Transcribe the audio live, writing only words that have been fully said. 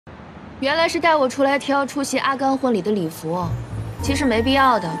原来是带我出来挑出席阿甘婚礼的礼服，其实没必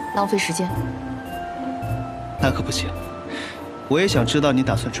要的，浪费时间。那可不行，我也想知道你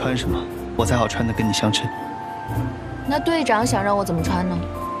打算穿什么，我才好穿的跟你相称。那队长想让我怎么穿呢？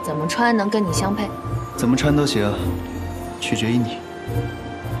怎么穿能跟你相配？怎么穿都行，取决于你。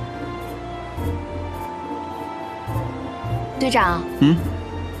队长，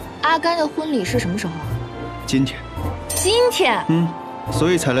阿甘的婚礼是什么时候啊？今天。今天？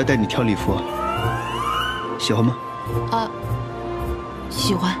所以才来带你挑礼服啊。喜欢吗？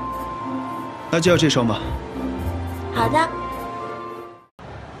喜欢。那就要这双吧。好的。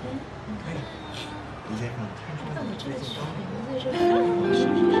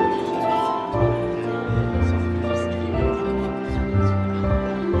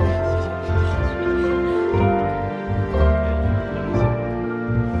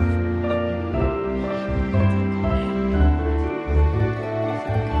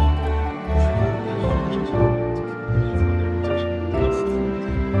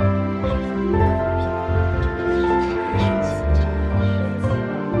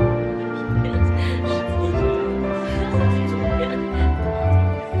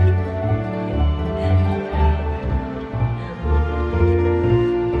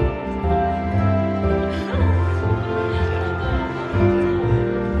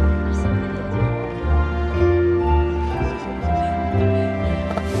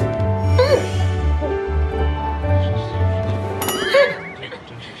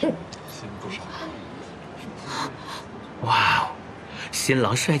新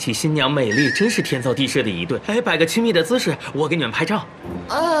郎帅气，新娘美丽，真是天造地设的一对。哎，摆个亲密的姿势，我给你们拍照，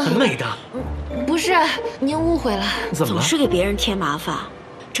很美的。不是，您误会了。怎么了？总是给别人添麻烦。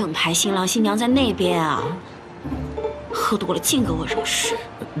正牌新郎新娘在那边啊，喝多了净给我惹事。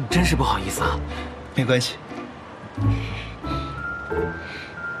真是不好意思啊。没关系。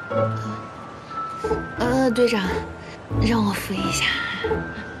队长，让我扶一下。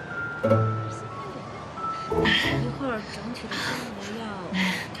一会儿整体的氛围要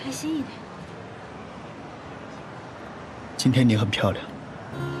开心一点。今天你很漂亮。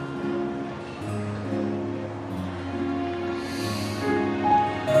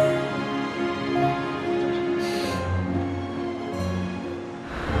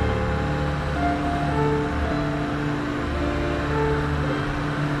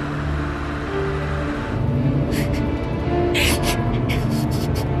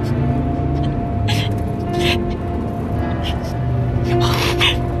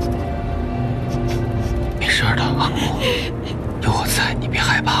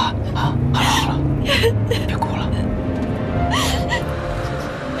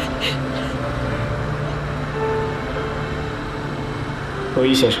罗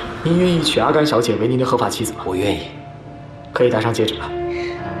伊先生，您愿意娶阿甘小姐为您的合法妻子吗？我愿意。可以戴上戒指了。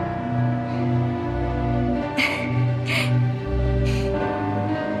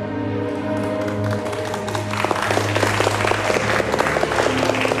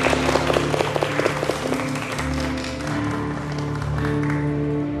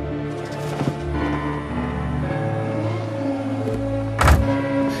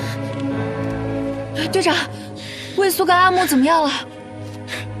队长，魏苏跟阿木怎么样了？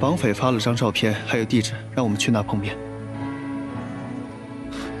绑匪发了张照片，还有地址，让我们去那碰面。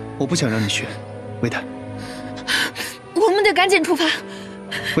我不想让你去，维坦。我们得赶紧出发。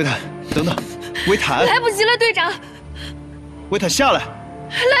维坦，等等，维坦，来不及了，队长。维坦，下来。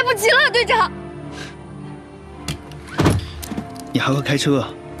来不及了，队长。你还会开车啊？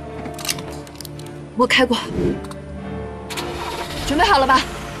我开过。准备好了吧？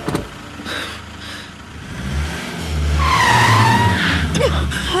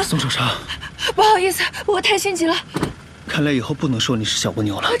宋少长，不好意思，我太心急了。看来以后不能说你是小蜗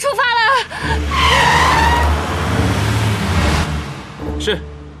牛了。我出发了。是，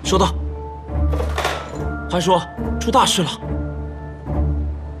收到。韩叔，出大事了。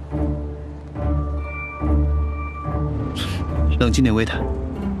冷静点，维坦，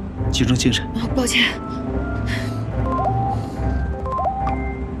集中精神。抱歉。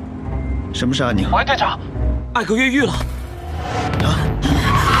什么是阿宁？喂，队长，艾格越狱了。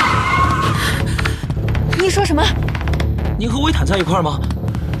你说什么？您和维坦在一块吗？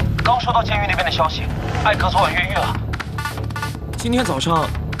刚收到监狱那边的消息，艾格昨晚越狱了。今天早上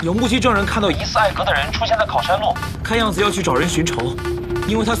有目击证人看到疑似艾格的人出现在考山路，看样子要去找人寻仇，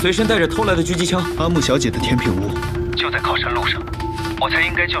因为他随身带着偷来的狙击枪。阿木小姐的甜品屋就在考山路上，我猜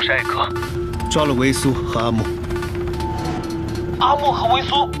应该就是艾格。抓了维苏和阿木。阿木和维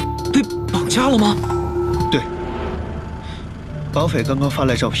苏被绑架了吗？对。绑匪刚刚发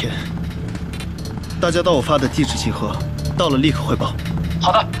来照片。大家到我发的地址集合，到了立刻汇报。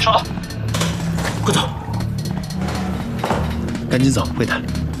好的，收到。快走！赶紧走，魏坦。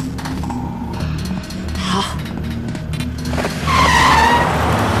好。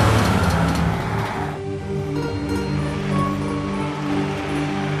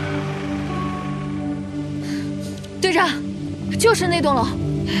队长，就是那栋楼。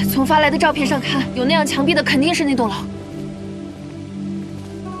从发来的照片上看，有那样墙壁的肯定是那栋楼。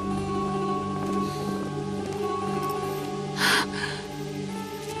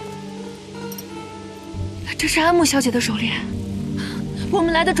这是安慕小姐的手链，我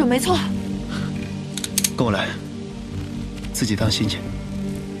们来的准没错。跟我来，自己当心去。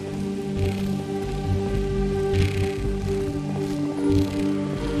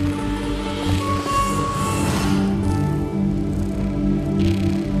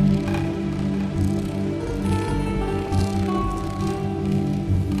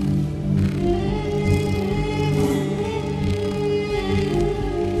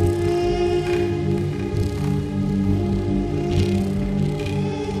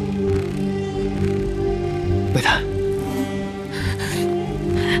魏坦，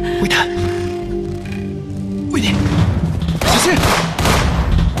魏坦，魏你，小心！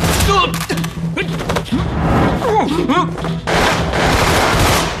魏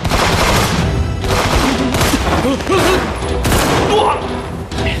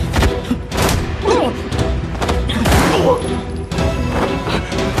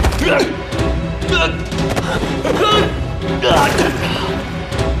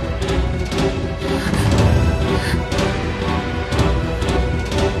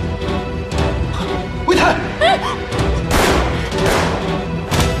坦，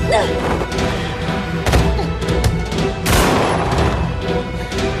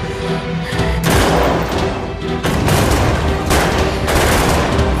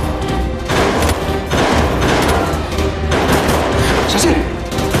小心！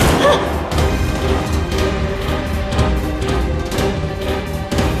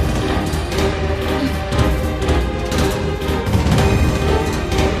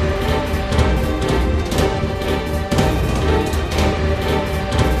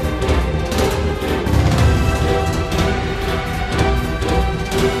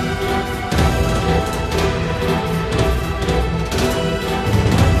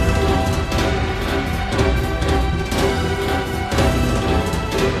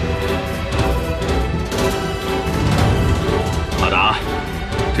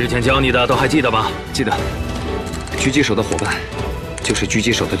之前教你的都还记得吗？记得，狙击手的伙伴就是狙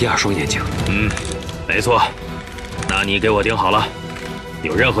击手的第二双眼睛。没错。那你给我盯好了，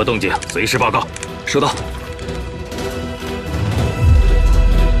有任何动静随时报告。收到。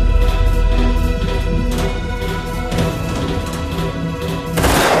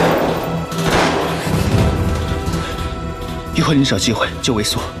一会儿你找机会就微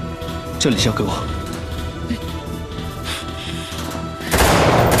缩，这里交给我。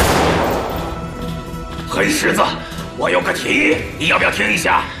黑狮子，我有个提议，你要不要听一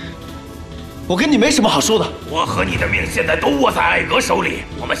下？我跟你没什么好说的。我和你的命现在都握在艾格手里，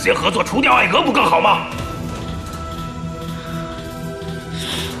我们先合作除掉艾格，不更好吗？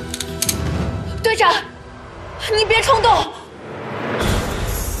队长，你别冲动。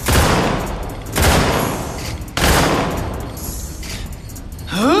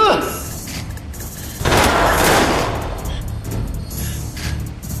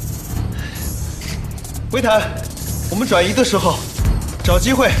魏坦，我们转移的时候，找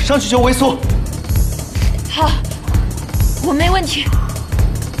机会上去就微缩。好，我没问题。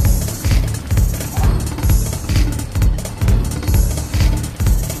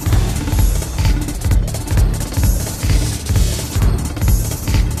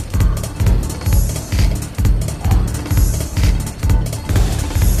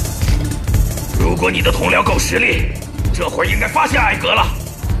如果你的同僚够实力，这会儿应该发现艾格了。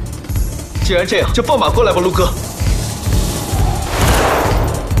既然这样，就放马过来吧，陆哥。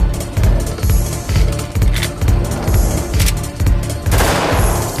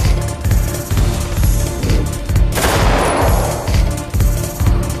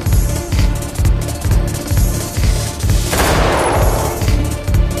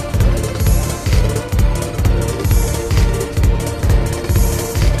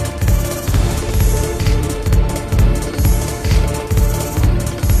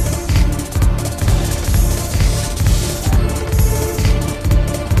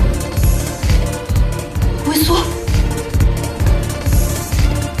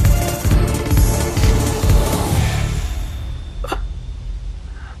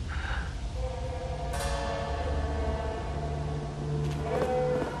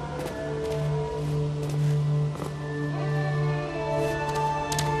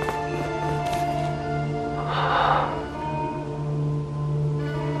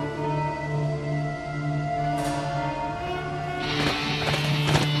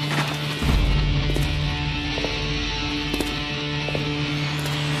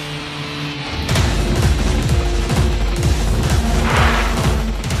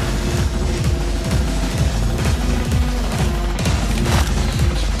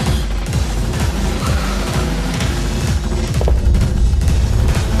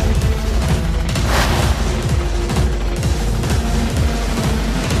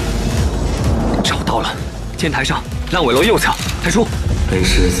天台上烂尾楼右侧，抬出。黑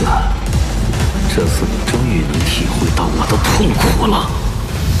狮子，这次你终于能体会到我的痛苦了。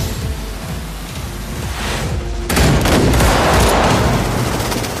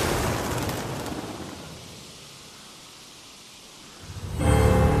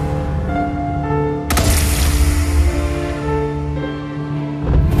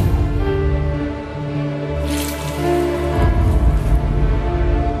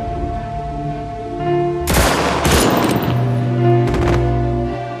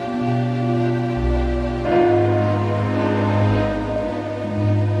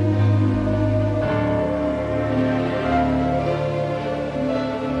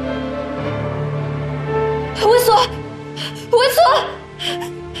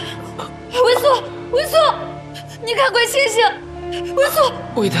你赶快醒醒！文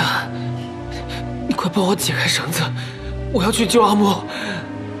苏，魏丹，你快帮我解开绳子，我要去救阿莫。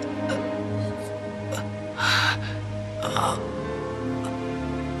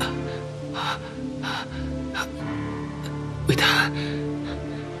魏丹，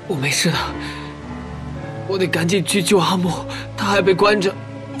我没事的，我得赶紧去救阿莫，他还被关着。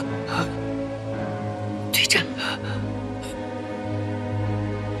队长，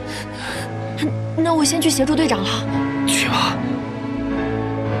那我先去协助队长了。去吧。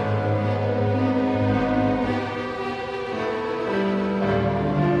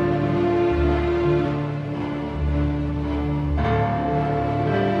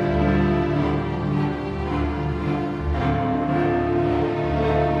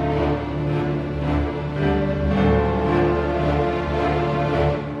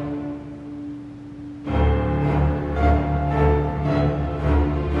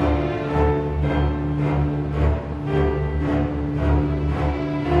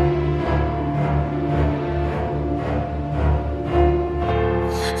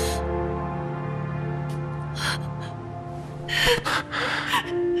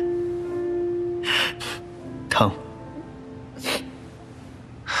疼。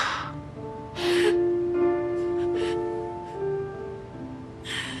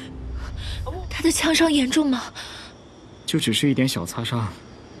他的枪伤严重吗？就只是一点小擦伤，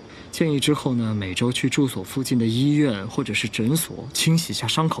建议之后呢，每周去住所附近的医院或者是诊所清洗一下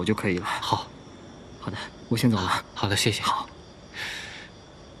伤口就可以了。好，好的，我先走了。好的，谢谢。好。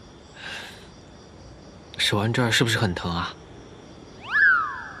手腕这儿是不是很疼啊？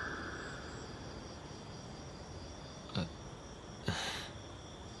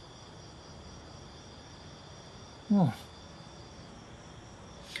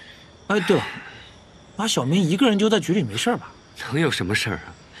哎，对了，把小明一个人丢在局里没事吧？能有什么事儿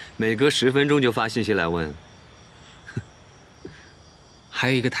啊？每隔10分钟就发信息来问。还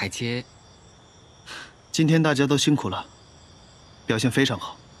有一个台阶。今天大家都辛苦了，表现非常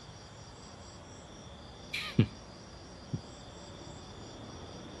好。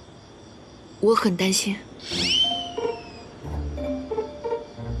我很担心。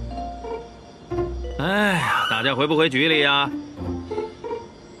哎呀，大家回不回局里呀？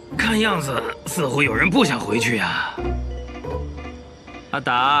看样子似乎有人不想回去呀。阿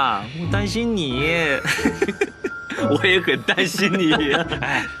达，我担心你。我也很担心你。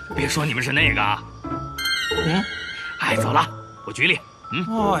哎，别说你们是那个啊。哎，走了，我局里。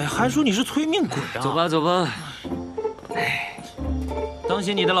哎，还说你是催命鬼啊？走吧，走吧。当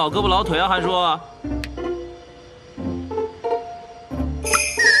心你的老胳膊老腿啊，韩叔。